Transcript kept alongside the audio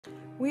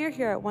We are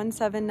here at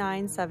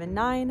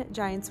 17979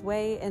 Giants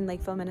Way in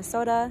Lakeville,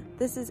 Minnesota.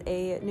 This is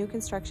a new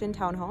construction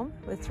townhome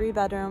with 3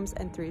 bedrooms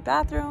and 3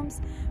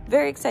 bathrooms.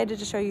 Very excited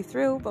to show you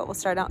through, but we'll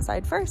start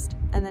outside first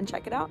and then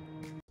check it out.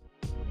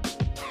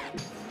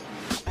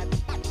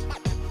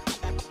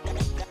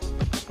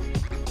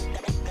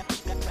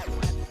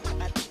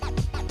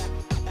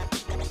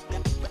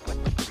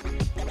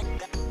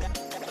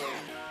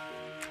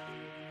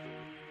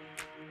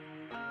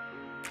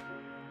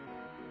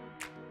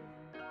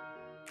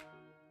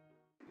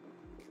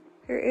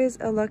 Here is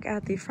a look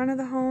at the front of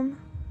the home.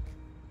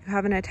 You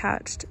have an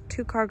attached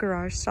 2-car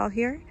garage stall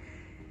here,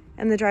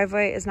 and the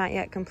driveway is not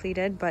yet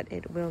completed, but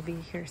it will be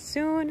here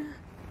soon.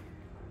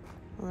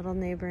 A little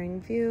neighboring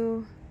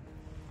view.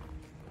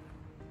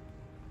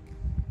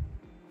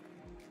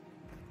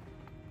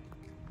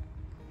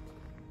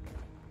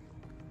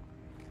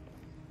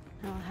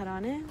 Now I'll head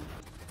on in.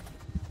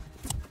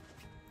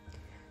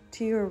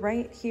 To your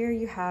right here,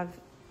 you have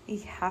a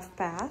half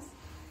bath.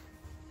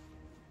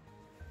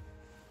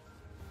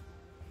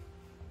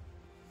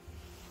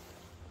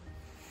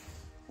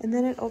 And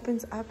then it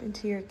opens up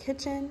into your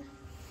kitchen.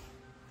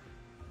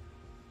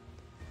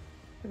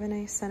 You have a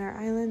nice center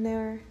island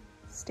there,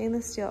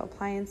 stainless steel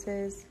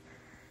appliances,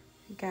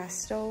 gas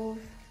stove,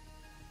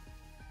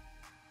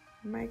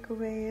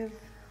 microwave,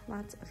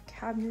 lots of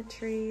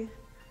cabinetry,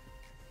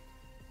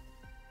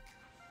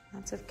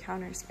 lots of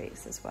counter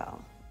space as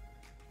well.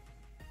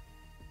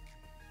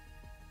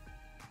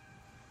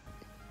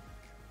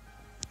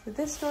 For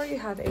this door, you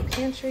have a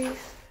pantry.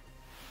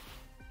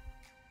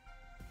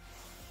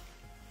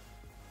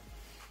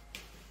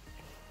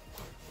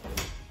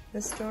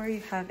 This door,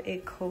 you have a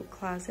coat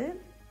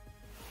closet,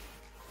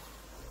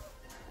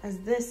 as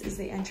this is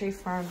the entry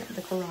from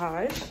the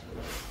garage.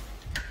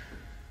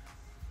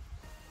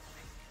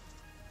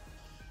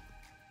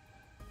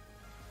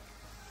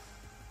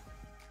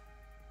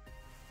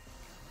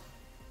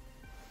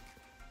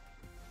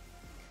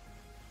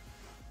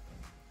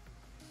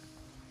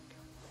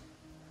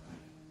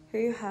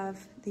 Here you have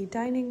the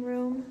dining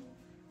room.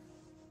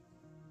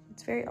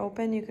 It's very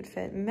open. You could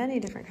fit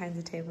many different kinds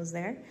of tables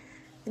there.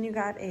 Then you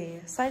got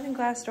a sliding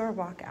glass door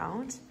walk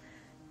out,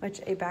 which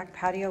a back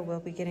patio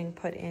will be getting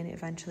put in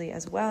eventually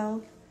as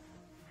well.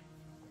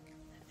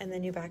 And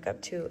then you back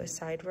up to a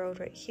side road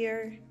right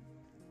here.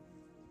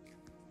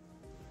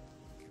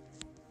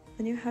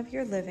 Then you have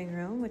your living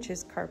room, which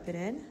is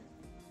carpeted.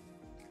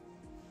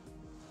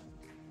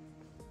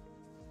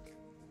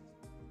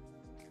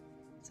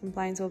 Some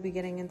blinds will be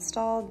getting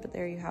installed, but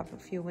there you have a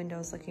few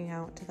windows looking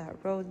out to that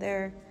road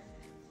there.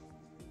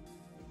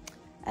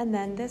 And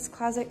then this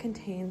closet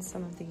contains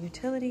some of the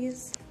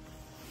utilities.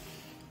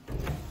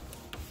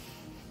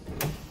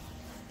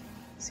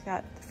 So you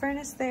got the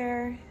furnace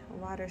there, a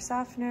water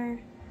softener,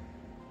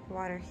 a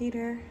water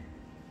heater.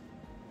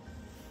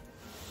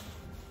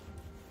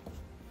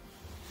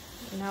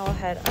 And now we'll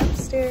head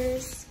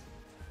upstairs.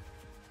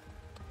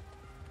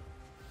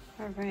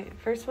 All right,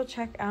 first we'll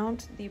check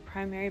out the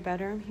primary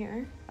bedroom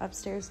here,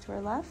 upstairs to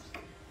our left.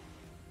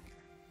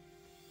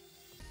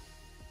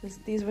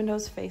 These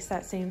windows face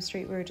that same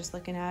street we were just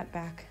looking at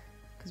back,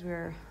 because we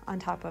were on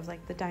top of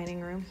like the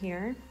dining room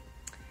here.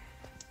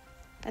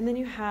 And then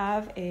you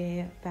have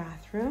a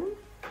bathroom.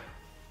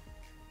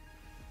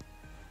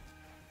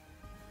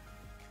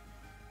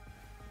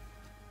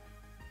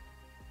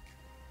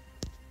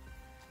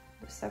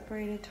 A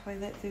separated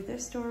toilet through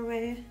this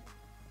doorway.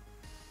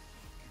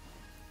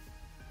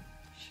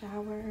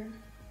 Shower.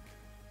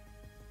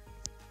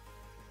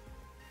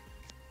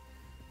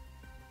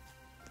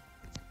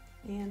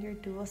 And your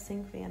dual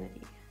sink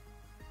vanity.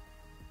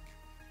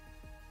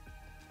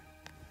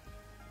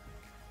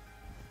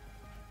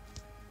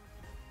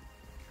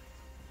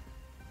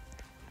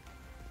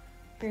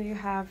 Here you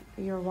have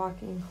your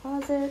walk-in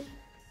closet.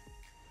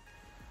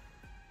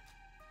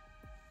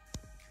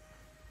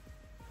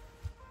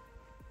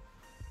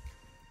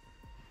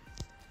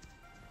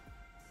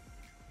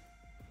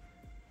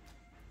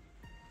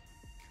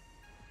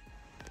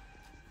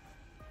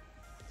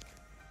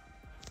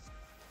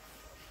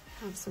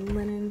 Have some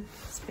linen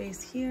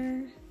space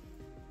here.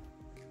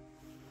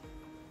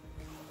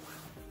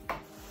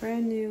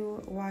 Brand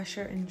new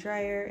washer and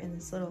dryer in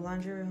this little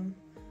laundry room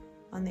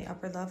on the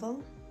upper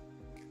level.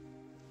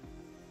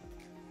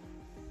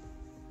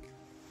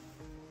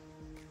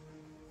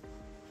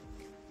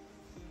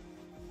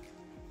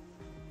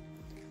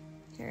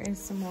 Here is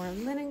some more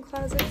linen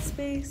closet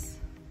space.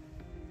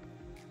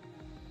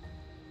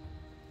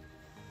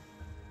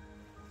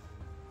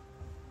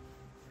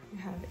 You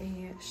have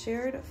a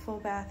shared full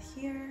bath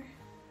here.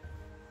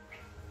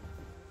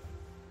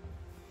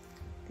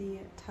 The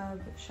tub,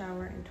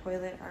 shower, and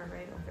toilet are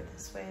right over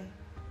this way.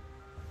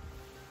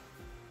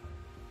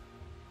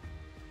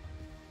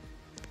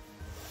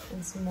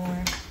 And some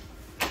more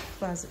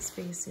closet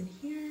space in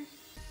here.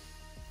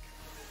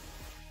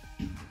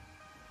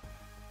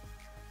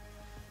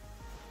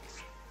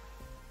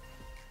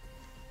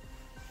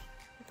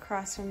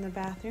 Across from the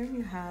bathroom,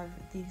 you have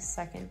the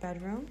second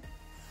bedroom.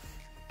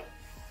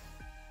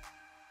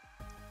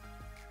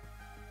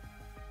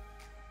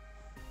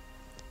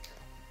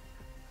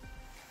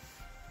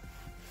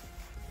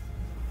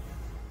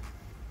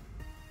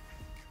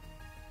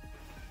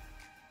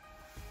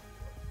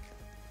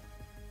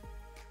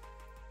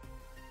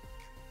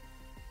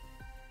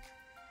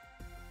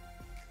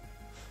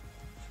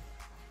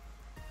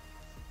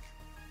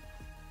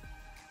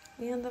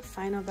 And the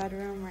final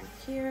bedroom right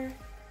here.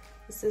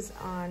 This is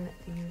on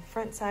the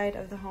front side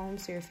of the home,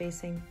 so you're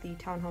facing the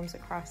townhomes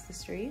across the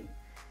street.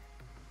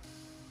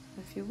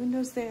 A few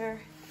windows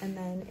there, and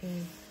then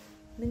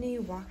a mini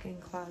walk-in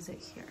closet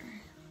here.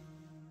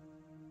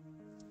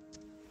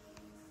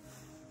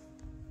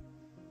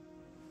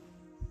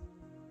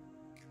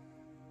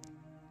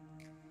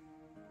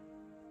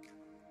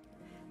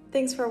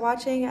 Thanks for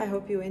watching. I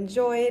hope you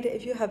enjoyed.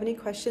 If you have any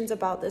questions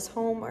about this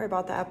home or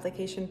about the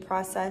application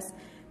process,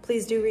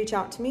 please do reach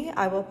out to me.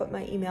 I will put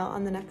my email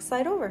on the next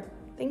slide over.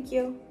 Thank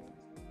you.